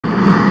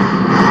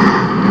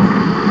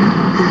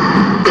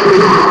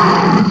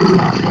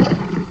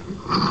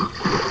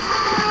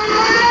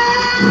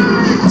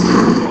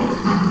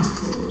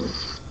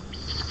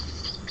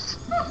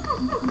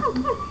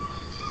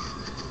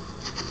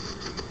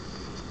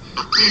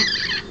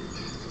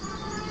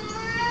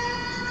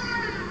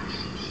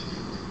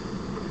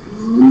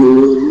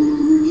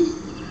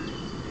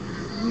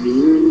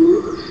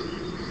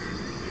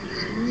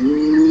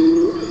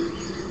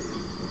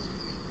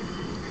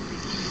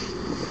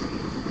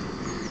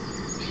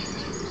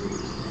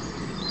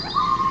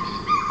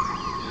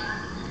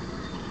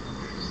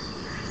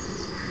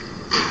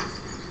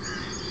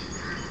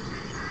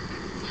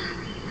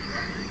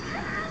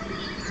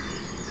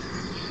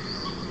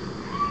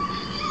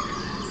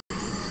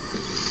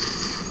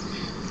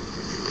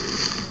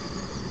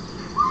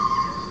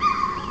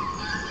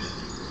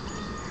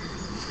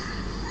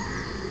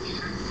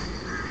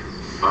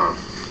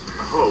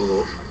Hello,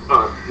 Wolf.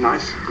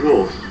 Nice.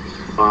 Wolf.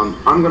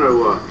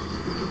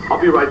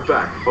 I'll be right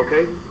back,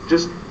 okay?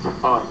 Just,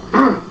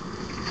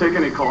 take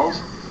any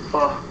calls?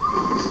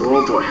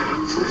 Oh boy.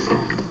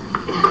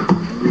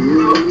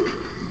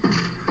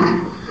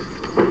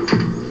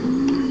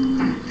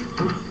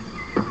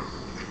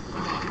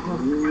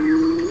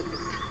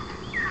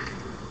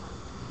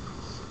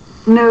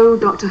 No,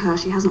 Dr.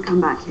 Hershey hasn't come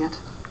back yet.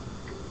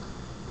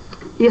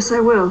 Yes,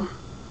 I will.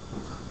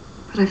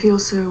 But I feel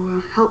so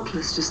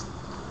helpless, just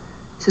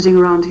sitting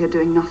around here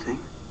doing nothing.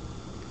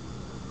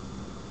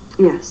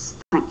 Yes,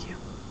 thank you.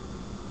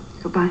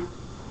 Goodbye.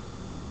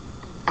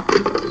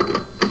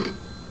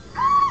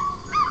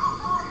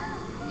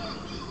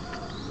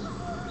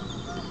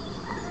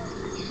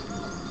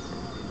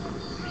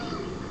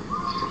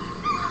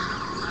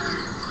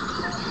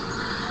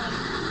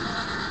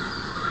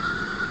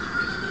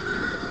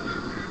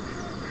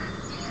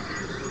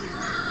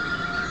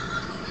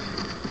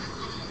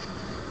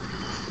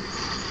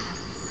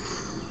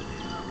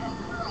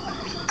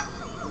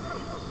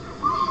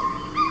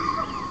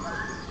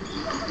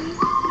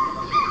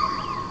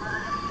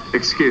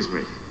 Excuse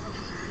me.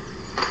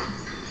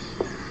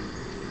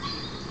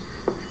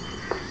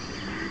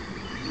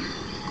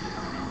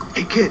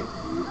 Hey, kid.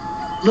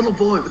 Little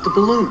boy with the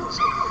balloons.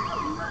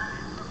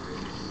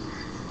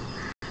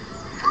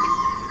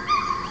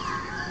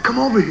 Come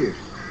over here.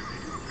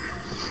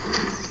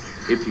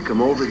 If you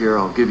come over here,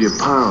 I'll give you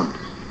 £1.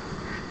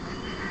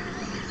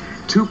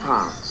 2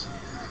 pounds.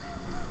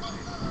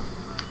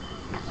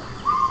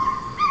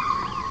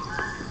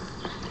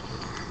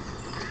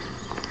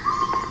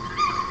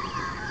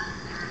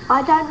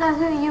 I don't know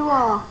who you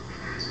are.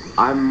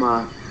 I'm,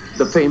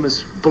 the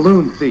famous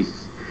balloon thief.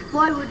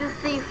 Why would a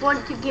thief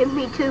want to give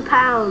me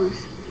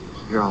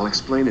 £2? Here, I'll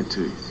explain it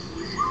to you.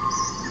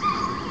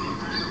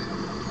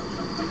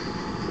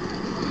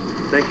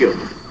 Thank you.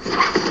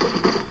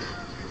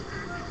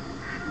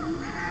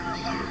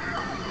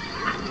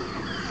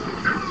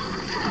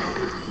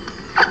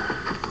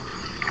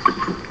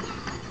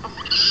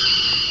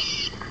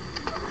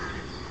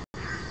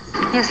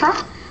 Yes, sir?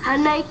 A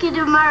naked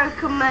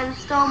American man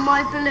stole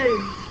my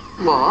balloon.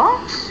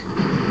 What?